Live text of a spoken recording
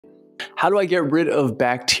How do I get rid of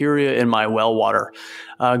bacteria in my well water?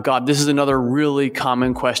 God, this is another really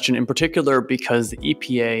common question, in particular because the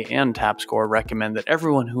EPA and TAPSCORE recommend that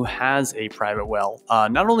everyone who has a private well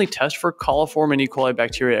not only test for coliform and E. coli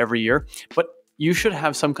bacteria every year, but you should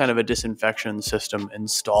have some kind of a disinfection system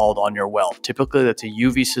installed on your well. Typically, that's a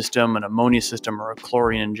UV system, an ammonia system, or a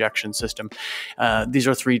chlorine injection system. These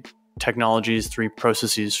are three technologies, three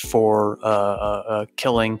processes for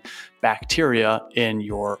killing bacteria in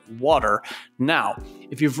your water. Now,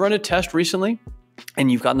 if you've run a test recently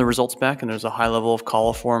and you've gotten the results back and there's a high level of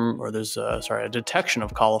coliform, or there's a detection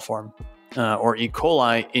of coliform or E.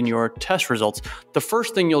 coli in your test results, the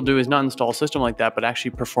first thing you'll do is not install a system like that, but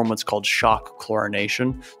actually perform what's called shock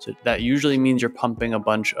chlorination. So that usually means you're pumping a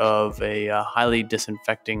bunch of a highly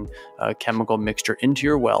disinfecting chemical mixture into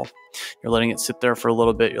your well. You're letting it sit there for a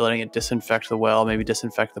little bit. You're letting it disinfect the well, maybe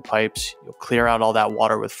disinfect the pipes. You'll clear out all that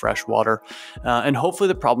water with fresh water, and hopefully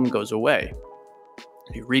the problem goes away.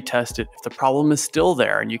 You retest it. If the problem is still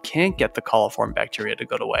there and you can't get the coliform bacteria to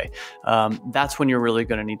go away, that's when you're really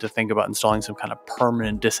going to need to think about installing some kind of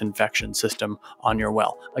permanent disinfection system on your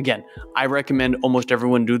well. Again, I recommend almost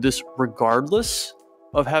everyone do this regardless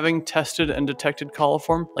of having tested and detected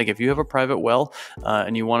coliform. Like if you have a private well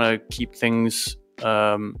and you want to keep things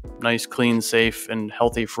nice, clean, safe, and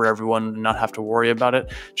healthy for everyone and not have to worry about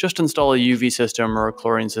it, just install a UV system or a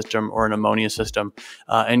chlorine system or an ammonia system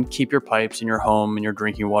and keep your pipes in your home and your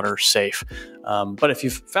drinking water safe. But if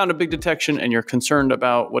you've found a big detection and you're concerned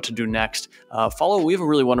about what to do next, we have a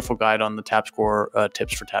really wonderful guide on the TAPSCORE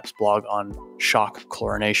Tips for Taps blog on shock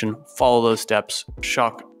chlorination. Follow those steps,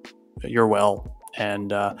 shock your well,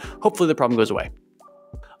 and hopefully the problem goes away.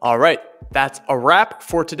 All right, that's a wrap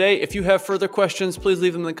for today. If you have further questions, please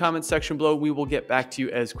leave them in the comments section below. We will get back to you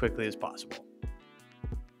as quickly as possible.